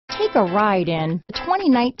Take a ride in the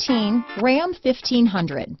 2019 Ram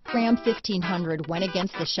 1500. Ram 1500 went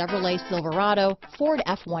against the Chevrolet Silverado, Ford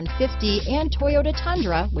F-150, and Toyota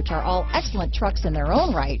Tundra, which are all excellent trucks in their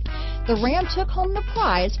own right. The Ram took home the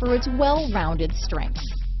prize for its well-rounded strengths.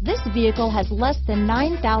 This vehicle has less than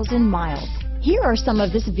 9,000 miles. Here are some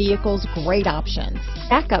of this vehicle's great options: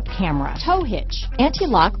 backup camera, tow hitch,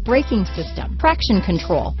 anti-lock braking system, traction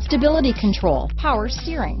control, stability control, power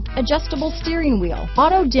steering, adjustable steering wheel,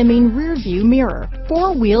 auto-dimming rear view mirror,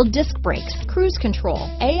 four-wheel disc brakes, cruise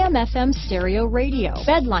control, AM/FM stereo radio,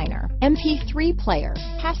 bed liner, MP3 player,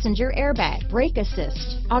 passenger airbag, brake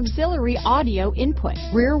assist, auxiliary audio input,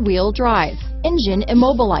 rear wheel drive, engine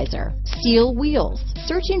immobilizer, steel wheels.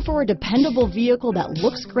 Searching for a dependable vehicle that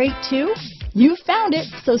looks great too? You found it,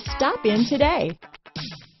 so stop in today.